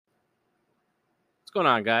What's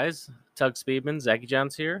going on, guys? Tugg Speedman, Zachy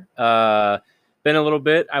Johns here. Been a little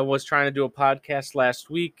bit. I was trying to do a podcast last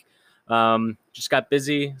week. Just got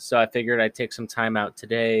busy, so I figured I'd take some time out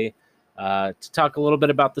today to talk a little bit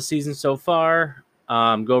about the season so far,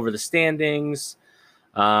 go over the standings,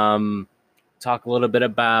 talk a little bit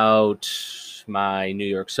about my New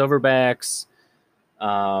York Silverbacks.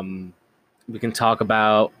 We can talk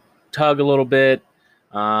about Tugg a little bit,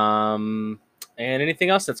 and anything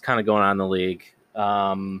else that's kind of going on in the league.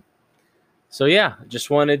 So yeah, just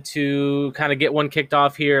wanted to kind of get one kicked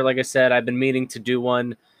off here. Like I said, I've been meaning to do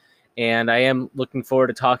one, and I am looking forward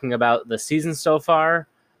to talking about the season so far.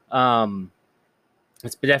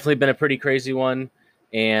 It's definitely been a pretty crazy one,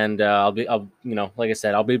 and like I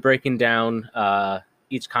said, I'll be breaking down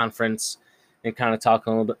each conference and kind of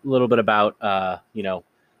talking a little bit about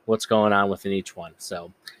what's going on within each one.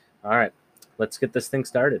 So, all right, let's get this thing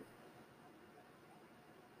started.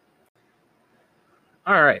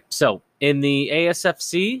 All right, so in the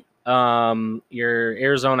ASFC, your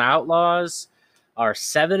Arizona Outlaws are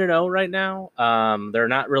 7-0 right now. They're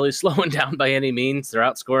not really slowing down by any means. They're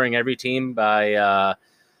outscoring every team by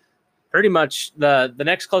pretty much the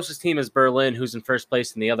next closest team is Berlin, who's in first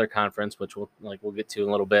place in the other conference, which we'll get to in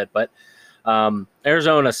a little bit. But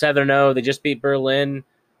Arizona 7-0. They just beat Berlin,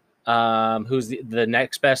 who's the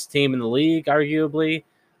next best team in the league, arguably.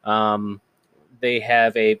 They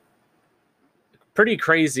have a pretty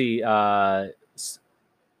crazy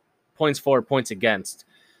points for, points against.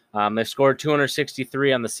 They've scored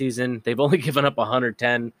 263 on the season. They've only given up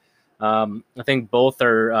 110. I think both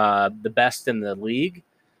are the best in the league.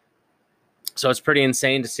 So it's pretty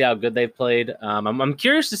insane to see how good they've played. I'm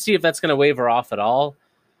curious to see if that's going to waver off at all,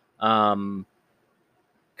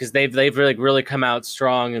 because they've really come out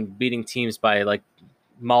strong and beating teams by like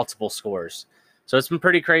multiple scores. So it's been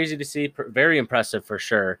pretty crazy to see. Very impressive for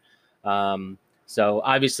sure. So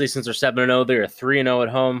obviously, since they're 7-0, they're 3-0 at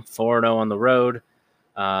home, 4-0 on the road,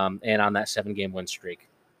 and on that 7-game win streak.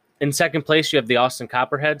 In second place, you have the Austin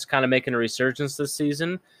Copperheads, kind of making a resurgence this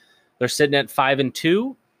season. They're sitting at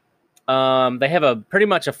 5-2. They have a pretty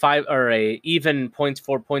much a even points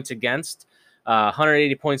for, points against,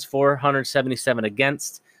 180 points for, 177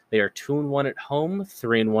 against. They are 2-1 at home,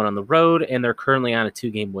 3-1 on the road, and they're currently on a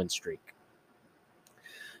 2-game win streak.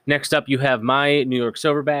 Next up, you have my New York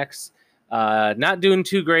Silverbacks. Not doing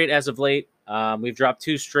too great as of late. We've dropped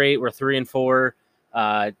 2 straight. We're 3-4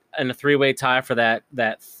 in a 3-way tie for that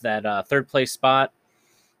third place spot.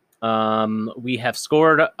 We have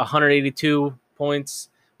scored 182 points.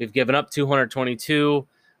 We've given up 222.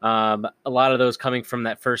 A lot of those coming from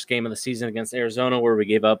that first game of the season against Arizona, where we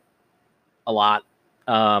gave up a lot.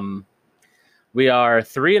 We are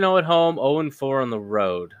 3-0 at home, 0-4 on the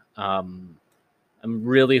road. I'm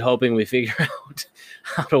really hoping we figure out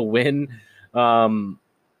how to win, on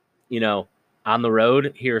the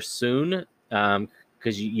road here soon,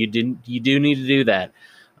 because you do need to do that.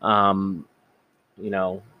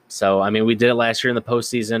 So I mean, we did it last year in the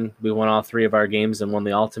postseason. We won all 3 of our games and won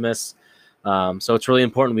the Ultimates. So it's really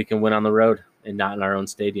important we can win on the road and not in our own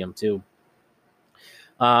stadium too.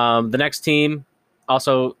 The next team,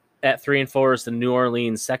 also at 3-4, is the New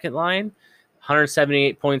Orleans second line.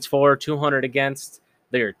 178 points for, 200 against.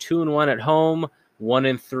 They are 2-1 at home,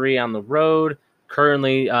 1-3 on the road.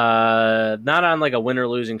 Currently, not on like a win or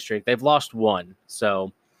losing streak. They've lost 1,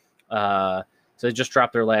 so they just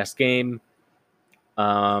dropped their last game.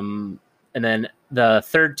 And then the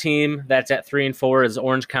third team that's at 3-4 is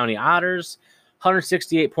Orange County Otters.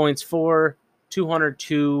 168 points for,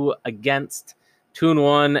 202 against.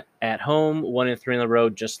 2-1 at home, 1-3 on the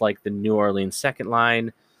road, just like the New Orleans second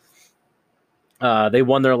line. They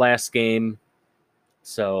won their last game,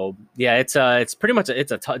 so yeah, it's pretty much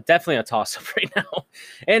definitely a toss up right now,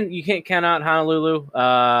 and you can't count out Honolulu.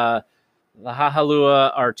 The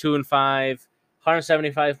Hahalua are 2-5,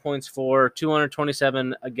 175 points for,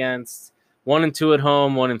 227 against, 1-2 at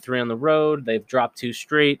home, 1-3 on the road. They've dropped 2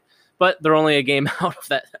 straight, but they're only a game out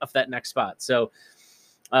of that next spot. So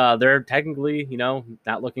they're technically,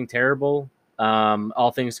 not looking terrible,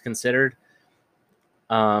 all things considered.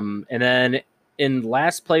 And then in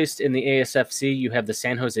last place in the ASFC, you have the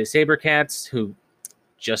San Jose SaberCats, who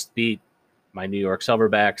just beat my New York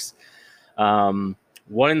Silverbacks.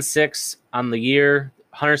 1-6 on the year,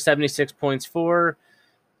 176 points for,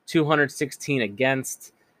 216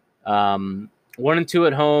 against. 1-2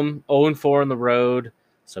 at home, 0-4 on the road.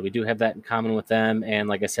 So we do have that in common with them. And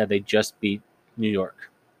like I said, they just beat New York.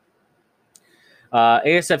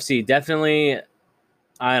 ASFC, definitely,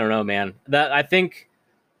 I don't know, man. I think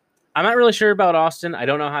I'm not really sure about Austin. I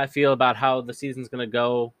don't know how I feel about how the season's going to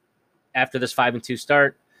go after this 5-2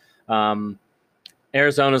 start.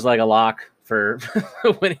 Arizona's like a lock for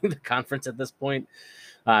winning the conference at this point.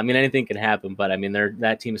 I mean, anything can happen, but I mean,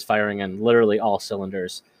 that team is firing on literally all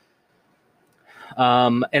cylinders.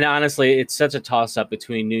 And honestly, it's such a toss-up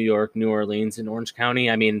between New York, New Orleans, and Orange County.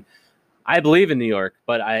 I mean, I believe in New York,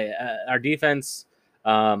 but our defense,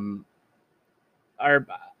 um, our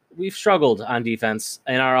we've struggled on defense,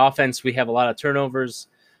 and our offense we have a lot of turnovers.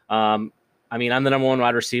 Um, I mean, I'm the number one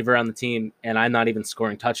wide receiver on the team, and I'm not even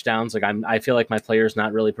scoring touchdowns. Like I feel like my player's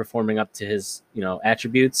not really performing up to his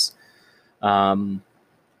attributes.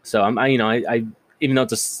 So I even though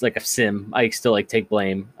it's like a sim, I still like take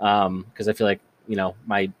blame because I feel like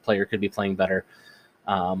my player could be playing better.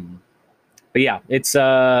 But yeah, it's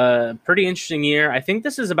a pretty interesting year. I think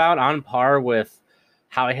this is about on par with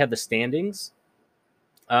how I had the standings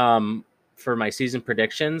for my season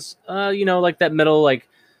predictions. Like that middle, like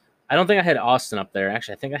I don't think I had Austin up there.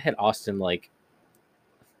 Actually, I think I had Austin like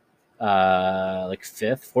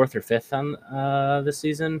fourth or fifth on this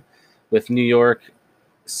season, with New York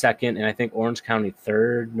second, and I think Orange County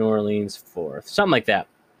third, New Orleans fourth, something like that.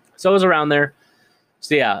 So it was around there.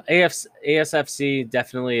 So yeah, ASFC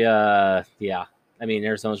definitely. Yeah, I mean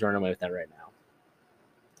Arizona's running away with that right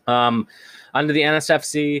now. Onto the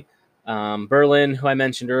NSFC, Berlin, who I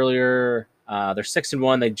mentioned earlier. They're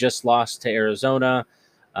 6-1. They just lost to Arizona.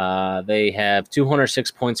 They have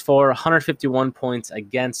 206 points for, 151 points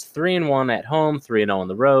against, 3-1 at home, 3-0 on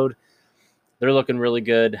the road. They're looking really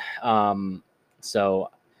good. So,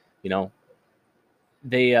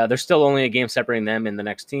 they're still only a game separating them and the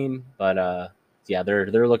next team, but yeah,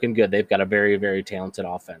 they're looking good. They've got a very, very talented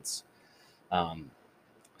offense. And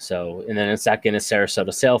then in second is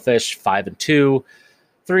Sarasota Sailfish, 5-2,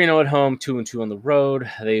 3-0 at home, 2-2 on the road.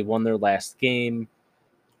 They won their last game.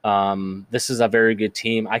 This is a very good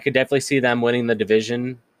team. I could definitely see them winning the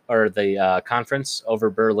division or the conference over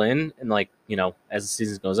Berlin. And as the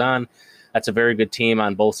season goes on, that's a very good team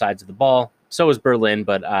on both sides of the ball. So is Berlin,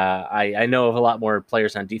 but I know of a lot more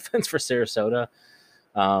players on defense for Sarasota.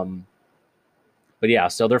 But yeah,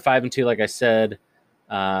 so they're 5-2, like I said.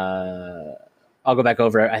 I'll go back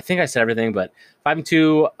over it. I think I said everything, but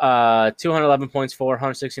 5-2, 211 points for,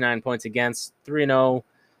 169 points against, 3-0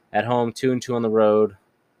 at home, 2-2 on the road.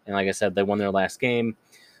 And like I said, they won their last game.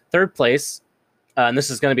 Third place, and this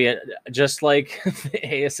is going to be just like the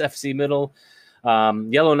ASFC middle.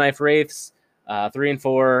 Yellowknife Wraiths,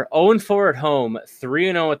 3-4, 0-4 at home,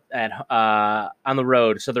 3-0 at on the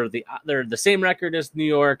road. So they're the same record as New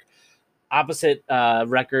York, opposite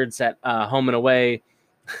records at home and away.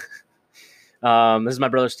 This is my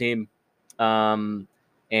brother's team, and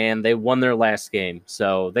they won their last game.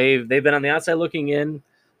 So they've been on the outside looking in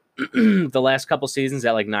the last couple seasons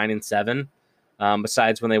at like 9-7.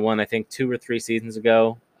 Besides when they won, I think 2 or 3 seasons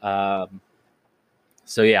ago.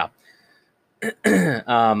 So yeah,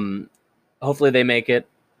 hopefully they make it.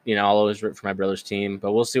 I'll always root for my brother's team,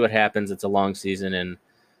 but we'll see what happens. It's a long season, and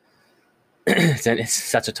it's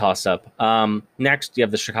such a toss-up. Next, you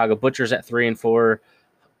have the Chicago Butchers at 3-4,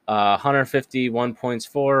 151 points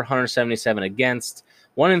for, 177 against,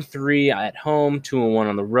 1-3 at home, 2-1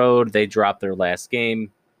 on the road. They dropped their last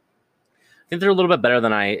game. I think they're a little bit better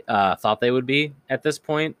than I thought they would be at this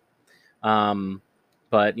point.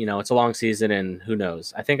 But it's a long season, and who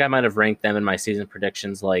knows? I think I might have ranked them in my season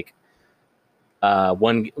predictions like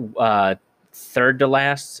third to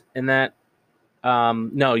last in that.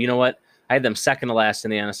 No, you know what? I had them second to last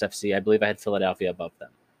in the NSFC. I believe I had Philadelphia above them,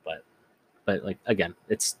 but like again,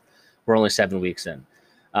 we're only 7 weeks in.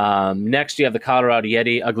 Next, you have the Colorado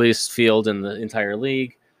Yeti, ugliest field in the entire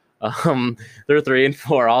league. They're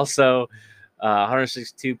 3-4 also,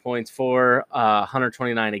 162 points for,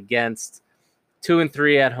 129 against,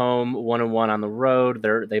 2-3 at home, 1-1 on the road.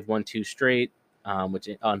 They've won 2 straight, which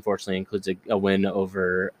unfortunately includes a win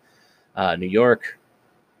over New York.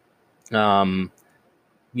 Yeah,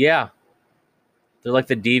 they're like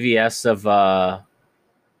the DVS of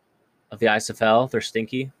the ISFL. They're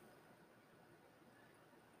stinky.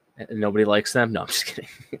 Nobody likes them. No, I'm just kidding.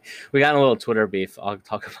 We got in a little Twitter beef. I'll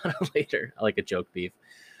talk about it later. I like a joke beef.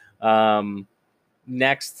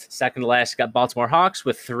 Next, second to last, got Baltimore Hawks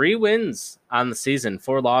with 3 wins on the season,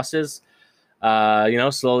 4 losses.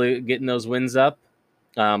 Slowly getting those wins up.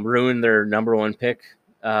 Ruined their number 1 pick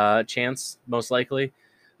chance, most likely.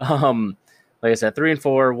 Like I said,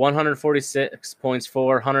 3-4, 146 points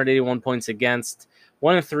for, 181 points against,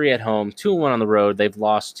 1-3 at home, 2-1 on the road. They've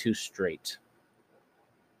lost 2 straight.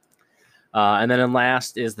 And then in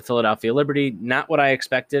last is the Philadelphia Liberty. Not what I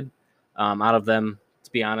expected out of them,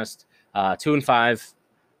 to be honest. 2-5,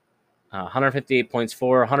 158 points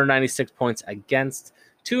for, 196 points against,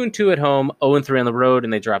 2-2 at home, 0-3 on the road,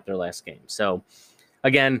 and they dropped their last game. So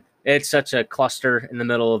again, it's such a cluster in the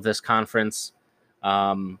middle of this conference.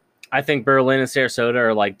 I think Berlin and Sarasota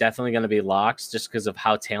are like definitely going to be locks just because of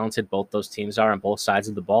how talented both those teams are on both sides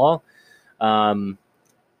of the ball. And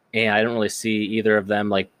I don't really see either of them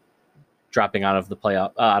like dropping out of the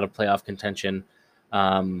playoff contention.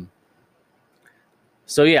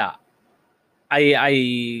 So yeah,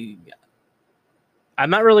 I'm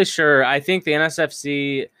not really sure. I think the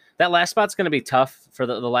NSFC, that last spot's going to be tough for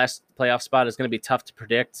the last playoff spot is going to be tough to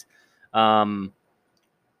predict.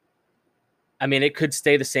 I mean, it could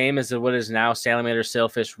stay the same as what is now Salamander,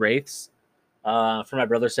 Sailfish, Wraiths. For my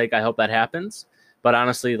brother's sake, I hope that happens. But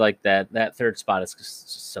honestly, like that third spot is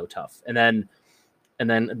just so tough. And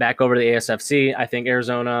then back over to the ASFC, I think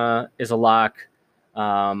Arizona is a lock.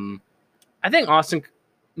 I think Austin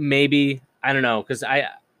maybe. I don't know because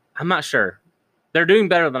I'm not sure. They're doing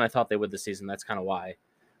better than I thought they would this season. That's kind of why.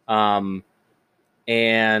 And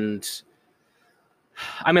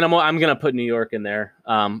I mean, I'm going to put New York in there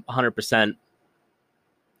 100%.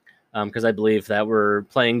 Because I believe that we're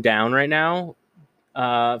playing down right now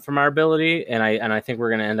from our ability, and I think we're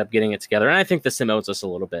going to end up getting it together. And I think the sim owes us a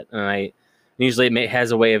little bit, and usually it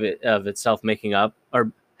has a way of itself making up, or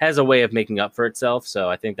has a way of making up for itself. So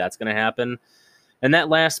I think that's going to happen. And that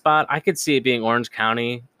last spot, I could see it being Orange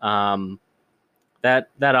County. That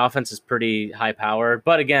offense is pretty high powered,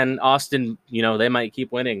 but again, Austin, they might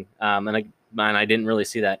keep winning, and I didn't really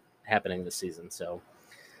see that happening this season. So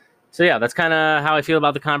yeah, that's kind of how I feel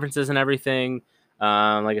about the conferences and everything.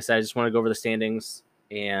 Like I said, I just want to go over the standings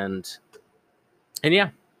and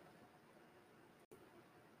yeah.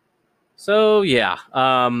 So yeah,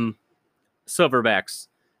 Silverbacks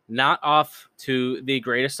not off to the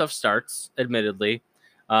greatest of starts, admittedly.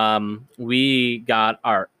 We got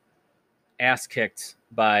our ass kicked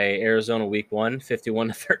by Arizona week 1,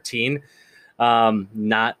 51-13.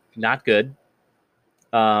 Not good.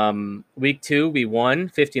 Week 2, we won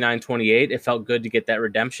 59-28. It felt good to get that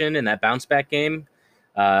redemption in that bounce back game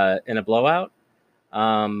in a blowout.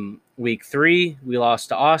 Week 3, we lost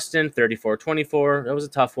to Austin 34-24. That was a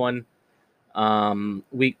tough one.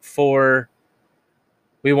 Week 4,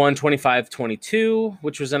 we won 25-22,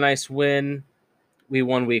 which was a nice win. We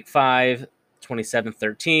won week 5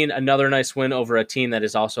 27-13. Another nice win over a team that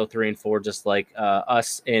is also 3-4, just like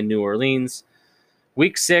us in New Orleans.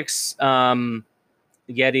 Week 6,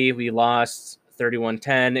 Yeti, we lost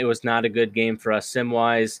 31-10. It was not a good game for us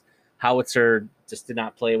sim-wise. Howitzer just did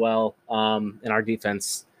not play well. And our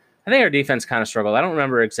defense, I think our defense kind of struggled. I don't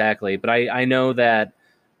remember exactly, but I know that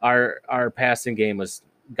our passing game was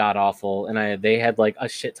god-awful, and they had like a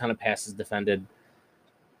shit ton of passes defended.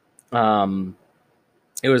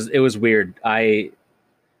 It was weird. I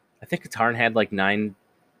think Katarn had like nine,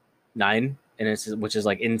 and which is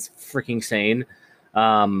like freaking insane.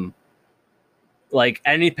 Like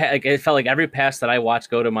it felt like every pass that I watched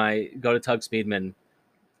go to Tugg Speedman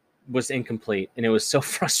was incomplete, and it was so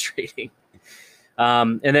frustrating.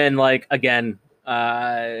 And then like again,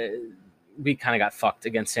 we kind of got fucked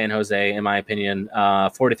against San Jose, in my opinion.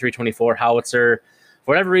 43-24 Howitzer.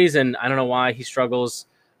 For whatever reason, I don't know why he struggles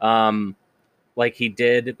like he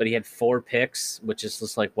did, but he had 4 picks, which is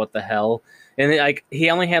just like, what the hell? And like he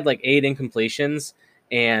only had like 8 incompletions,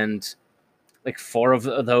 and like 4 of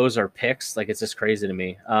those are picks. Like, it's just crazy to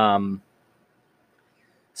me. So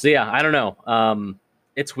yeah, I don't know.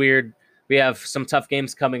 It's weird. We have some tough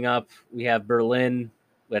games coming up. We have Berlin.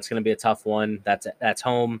 That's going to be a tough one. That's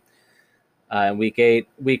home. Week 8,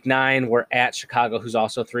 week 9, we're at Chicago, who's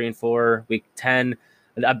also 3-4. Week 10,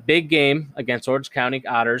 a big game against Orange County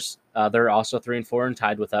Otters. They're also 3-4 and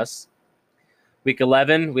tied with us. Week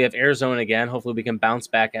 11, we have Arizona again. Hopefully we can bounce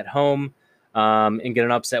back at home and get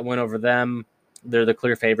an upset win over them. They're the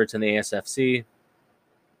clear favorites in the ASFC.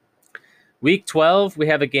 Week 12, we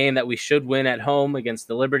have a game that we should win at home against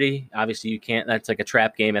the Liberty. Obviously, you can't. That's like a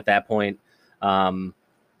trap game at that point.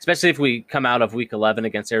 Especially if we come out of week 11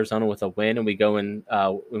 against Arizona with a win and we go in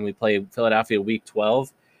when we play Philadelphia week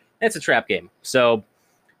 12. It's a trap game. So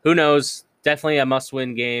who knows? Definitely a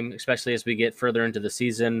must-win game, especially as we get further into the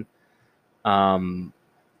season. Yeah.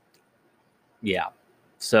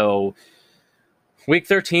 So week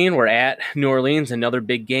 13, we're at New Orleans, another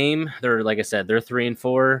big game. They're, like I said, they're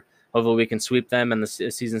 3-4. Hopefully we can sweep them in the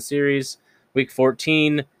season series. Week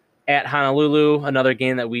 14, at Honolulu, another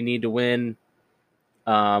game that we need to win.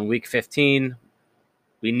 Week 15,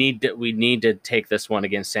 we need to take this one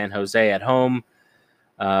against San Jose at home.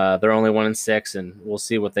 They're only 1-6, and we'll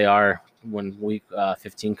see what they are when week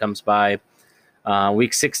 15 comes by.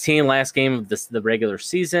 Week 16, last game of the regular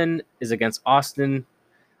season, is against Austin.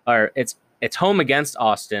 Or it's home against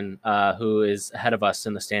Austin, who is ahead of us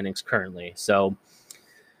in the standings currently. So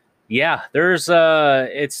Yeah, there's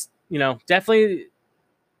it's definitely.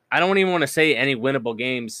 I don't even want to say any winnable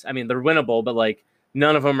games. I mean, they're winnable, but like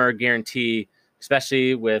none of them are a guarantee,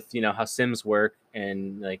 especially with how sims work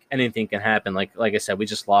and like anything can happen. Like I said, we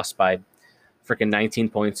just lost by freaking 19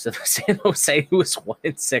 points to San Jose, who was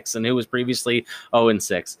 1-6 and who was previously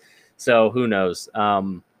 0-6. So who knows?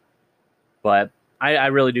 But I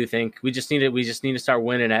really do think we just need to start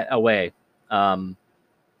winning away, and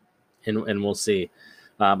we'll see.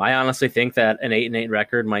 I honestly think that an 8-8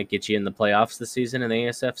 record might get you in the playoffs this season in the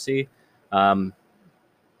ASFC. That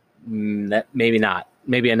maybe not.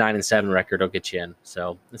 Maybe a 9-7 record will get you in.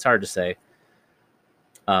 So it's hard to say.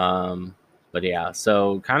 But yeah,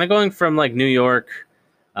 so kind of going from like New York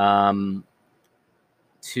to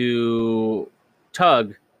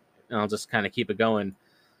Tugg, and I'll just kind of keep it going.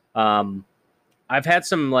 I've had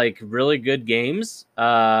some like really good games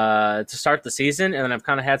to start the season, and then I've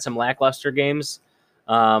kind of had some lackluster games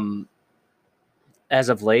as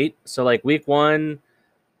of late. So like week 1,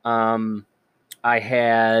 I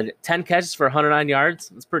had 10 catches for 109 yards.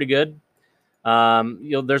 That's pretty good.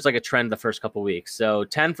 There's like a trend the first couple weeks. So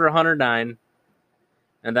 10 for 109,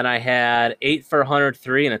 and then I had 8 for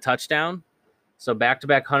 103 and a touchdown. So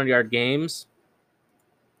back-to-back 100-yard games.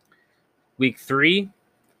 Week 3,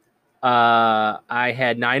 I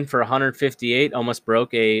had 9 for 158, almost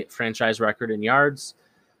broke a franchise record in yards.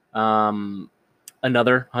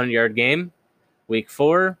 Another 100-yard game. Week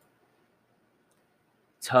 4,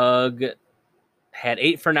 Tugg had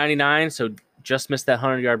 8 for 99, so just missed that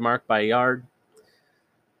 100-yard mark by a yard.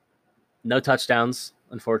 No touchdowns,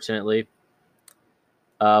 unfortunately.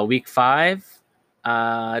 Week 5,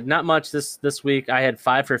 not much this week. I had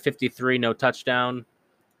 5 for 53, no touchdown.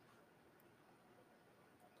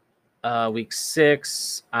 Week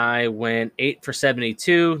 6, I went 8 for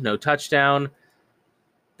 72, no touchdown.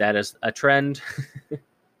 That is a trend.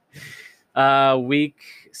 Week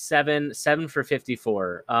 7, 7 for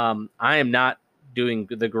 54. I am not doing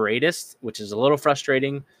the greatest, which is a little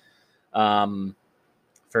frustrating,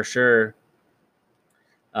 for sure.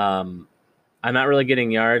 I'm not really getting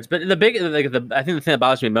yards, but I think the thing that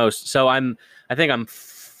bothers me most. So I think I'm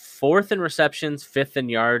 4th in receptions, 5th in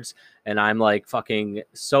yards, and I'm like fucking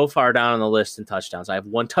so far down on the list in touchdowns. I have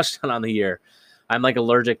 1 touchdown on the year. I'm like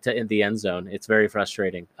allergic to in the end zone. It's very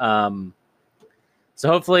frustrating. So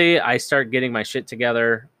hopefully I start getting my shit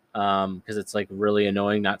together, because it's like really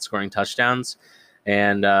annoying not scoring touchdowns.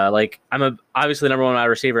 And like I'm obviously number 1 wide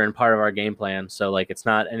receiver and part of our game plan. So like it's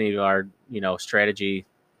not any of our strategy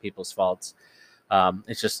people's faults.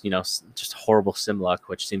 It's just just horrible sim luck,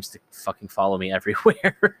 which seems to fucking follow me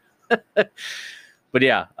everywhere. But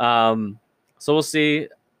yeah, so we'll see.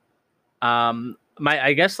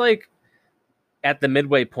 I guess like at the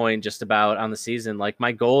midway point, just about on the season, like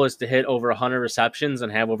my goal is to hit over 100 receptions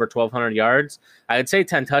and have over 1,200 yards. I'd say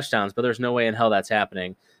 10 touchdowns, but there's no way in hell that's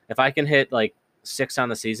happening. If I can hit like 6 on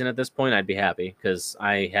the season at this point, I'd be happy because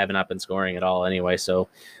I have not been scoring at all anyway. So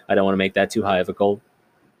I don't want to make that too high of a goal.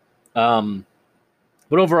 But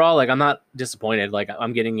overall, like I'm not disappointed. Like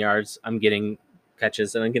I'm getting yards, I'm getting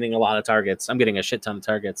catches, and I'm getting a lot of targets. I'm getting a shit ton of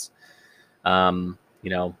targets. I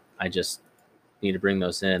just need to bring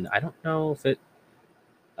those in. I don't know if it.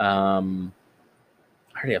 I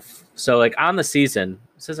already have. So like on the season,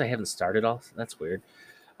 it says I haven't started off. That's weird.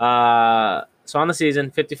 So on the season,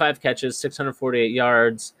 55 catches, 648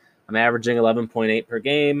 yards. I'm averaging 11.8 per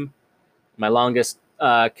game. My longest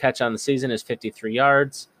catch on the season is 53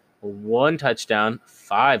 yards, 1 touchdown,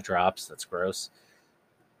 5 drops. That's gross.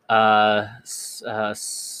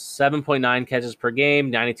 7.9 catches per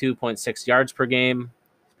game, 92.6 yards per game.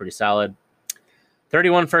 It's pretty solid.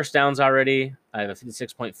 31 first downs already. I have a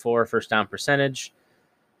 56.4 first down percentage.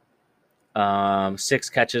 6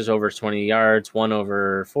 catches over 20 yards, 1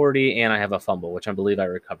 over 40, and I have a fumble, which I believe I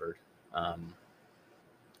recovered.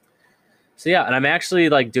 So yeah, and I'm actually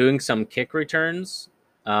like doing some kick returns.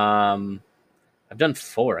 I've done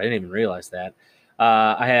 4. I didn't even realize that.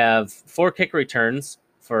 I have 4 kick returns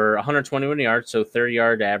for 121 yards, so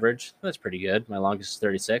 30-yard average. That's pretty good. My longest is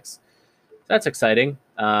 36. That's exciting.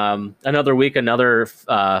 Another week, another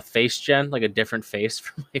face gen, like a different face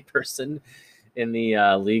for my person in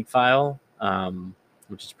the league file,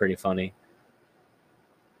 which is pretty funny.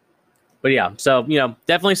 But yeah, so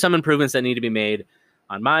definitely some improvements that need to be made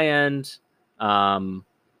on my end, on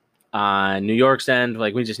New York's end.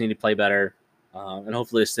 Like we just need to play better, and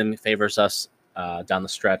hopefully the sim favors us down the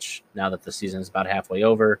stretch now that the season is about halfway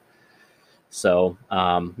over. So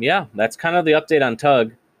yeah, that's kind of the update on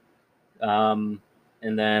Tugg.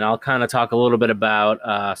 And then I'll kind of talk a little bit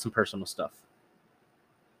about some personal stuff.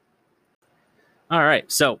 All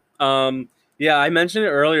right. So, Yeah, I mentioned it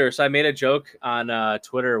earlier. So I made a joke on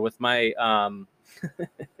Twitter with my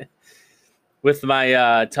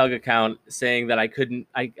Tugg account saying that I couldn't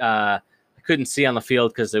see on the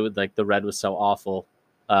field because it would like the red was so awful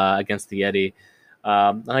against the Yeti.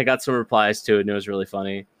 And I got some replies to it, and it was really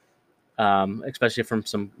funny, especially from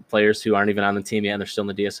some players who aren't even on the team yet and they're still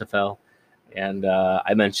in the DSFL. And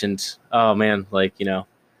I mentioned, oh man, like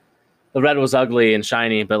the red was ugly and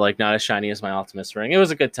shiny, but like not as shiny as my Optimus ring. It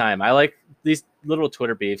was a good time. I like these little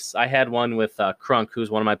Twitter beefs. I had one with Crunk, who's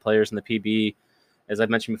one of my players in the PB. As I've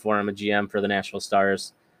mentioned before, I'm a GM for the Nashville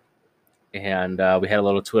Stars, and we had a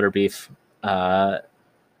little Twitter beef uh,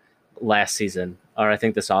 last season, or I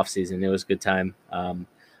think this off season. It was a good time. I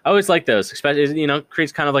always like those, especially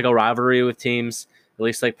creates kind of like a rivalry with teams, at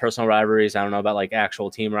least like personal rivalries. I don't know about like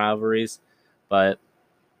actual team rivalries, but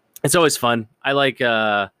it's always fun. I like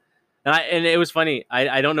and it was funny.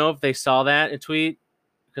 I don't know if they saw that in tweet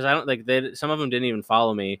because I don't like some of them didn't even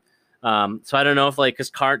follow me. So I don't know if like because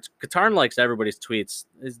Katarn likes everybody's tweets.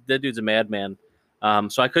 That dude's a madman.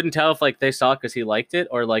 So I couldn't tell if like they saw it because he liked it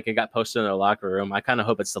or like it got posted in their locker room. I kind of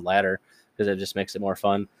hope it's the latter because it just makes it more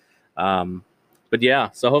fun. But yeah,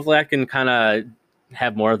 so hopefully I can kind of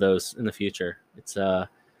have more of those in the future. It's I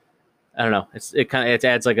don't know. It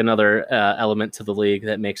adds like another element to the league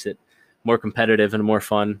that makes it more competitive and more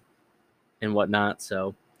fun and whatnot.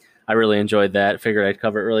 So I really enjoyed that. Figured I'd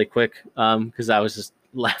cover it really quick because I was just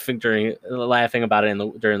laughing about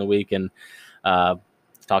it during the week and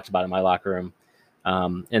talked about it in my locker room.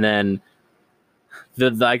 And then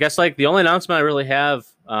I guess like the only announcement I really have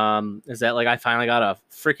is that like I finally got a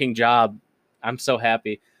freaking job. I'm so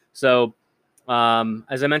happy. So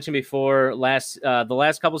as I mentioned before, the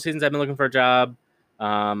last couple seasons I've been looking for a job.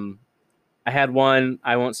 I had one.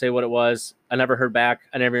 I won't say what it was. I never heard back.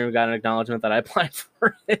 I never even got an acknowledgement that I applied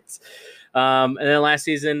for it. And then last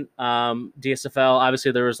season, DSFL,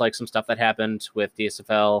 obviously there was like some stuff that happened with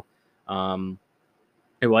DSFL and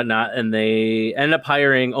whatnot. And they ended up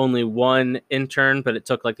hiring only one intern, but it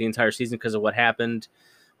took like the entire season because of what happened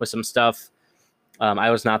with some stuff. I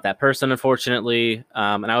was not that person, unfortunately.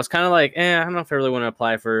 And I was kind of like, I don't know if I really want to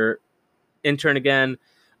apply for intern again.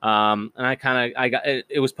 And I got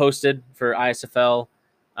it was posted for ISFL.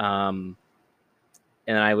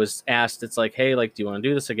 And I was asked, it's like, hey, like, do you want to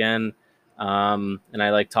do this again? And I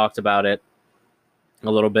like talked about it a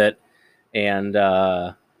little bit, and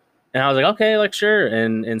I was like, okay, like sure.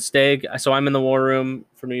 And Steg, so I'm in the war room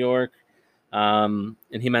for New York, and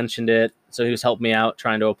he mentioned it, so he was helping me out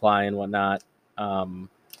trying to apply and whatnot. And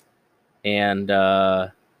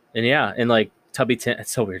yeah, and like Tubby Tim,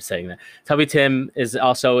 it's so weird saying that. Tubby Tim is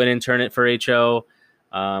also an intern for HO,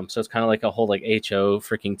 so it's kind of like a whole like HO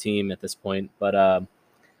freaking team at this point. But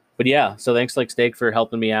yeah, so thanks like Steak for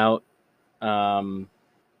helping me out. Thanks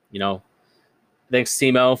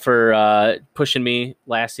Simo for pushing me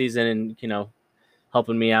last season and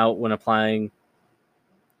helping me out when applying.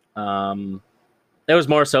 It was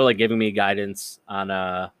more so like giving me guidance on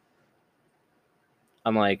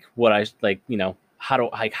like what I like,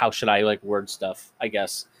 how should I like word stuff, I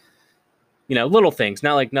guess. Little things,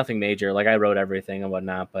 not like nothing major. Like I wrote everything and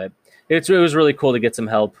whatnot, but it was really cool to get some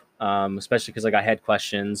help, especially because like I had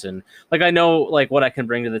questions and like I know like what I can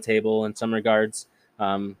bring to the table in some regards,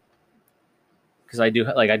 because I do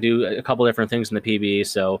a couple different things in the PB.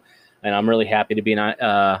 So, and I'm really happy to be an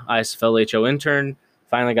ISFL HO intern.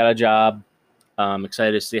 Finally got a job.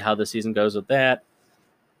 Excited to see how the season goes with that.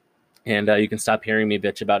 And you can stop hearing me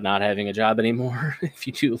bitch about not having a job anymore if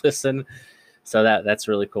you do listen. So that's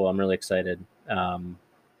really cool. I'm really excited. So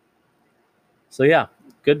yeah,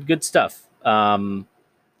 good stuff. I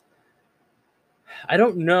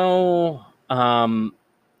don't know. How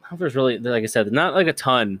there's really, like I said, not like a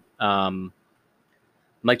ton. I'm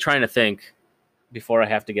like trying to think before I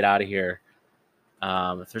have to get out of here.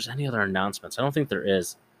 If there's any other announcements, I don't think there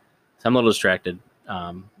is. So I'm a little distracted.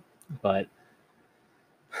 But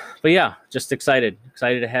yeah, just excited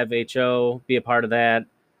to have HO be a part of that.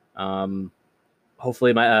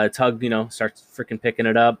 Hopefully my Tugg, starts freaking picking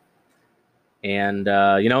it up. And,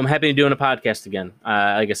 I'm happy to doing a podcast again.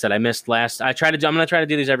 Like I said, I missed last, I'm going to try to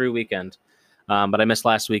do these every weekend. But I missed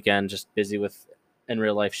last weekend, just busy with in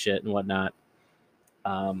real life shit and whatnot.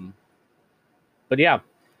 But yeah,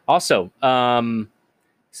 also,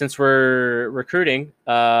 since we're recruiting,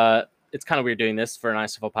 it's kind of weird doing this for an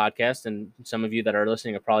ISFL podcast, and some of you that are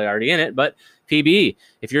listening are probably already in it. But PB,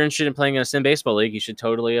 if you're interested in playing in a sim baseball league, you should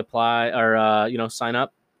totally apply or sign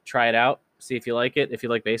up, try it out, see if you like it, if you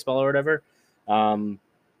like baseball or whatever.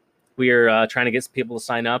 We are trying to get people to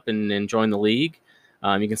sign up and join the league.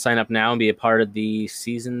 You can sign up now and be a part of the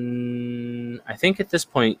season. I think at this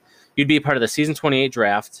point you'd be a part of the season 28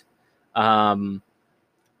 draft, and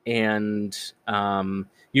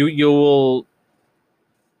you'll.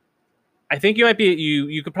 I think you might be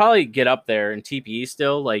you could probably get up there in TPE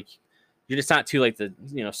still. Like you're just not too late to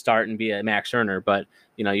start and be a max earner, but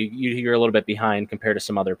you're a little bit behind compared to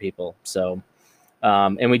some other people. So,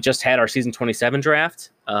 and we just had our season 27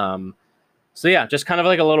 draft. So yeah, just kind of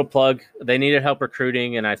like a little plug. They needed help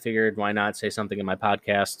recruiting, and I figured why not say something in my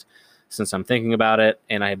podcast since I'm thinking about it.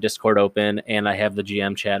 And I have Discord open, and I have the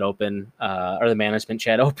GM chat open, or the management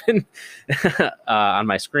chat open on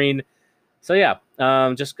my screen. So yeah,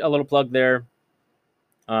 just a little plug there.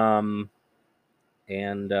 And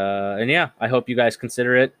yeah, I hope you guys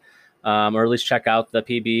consider it, or at least check out the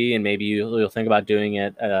PB, and maybe you'll think about doing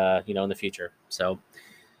it, in the future. So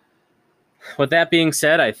with that being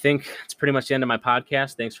said, I think it's pretty much the end of my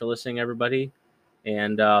podcast. Thanks for listening, everybody,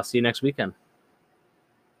 and I'll see you next weekend.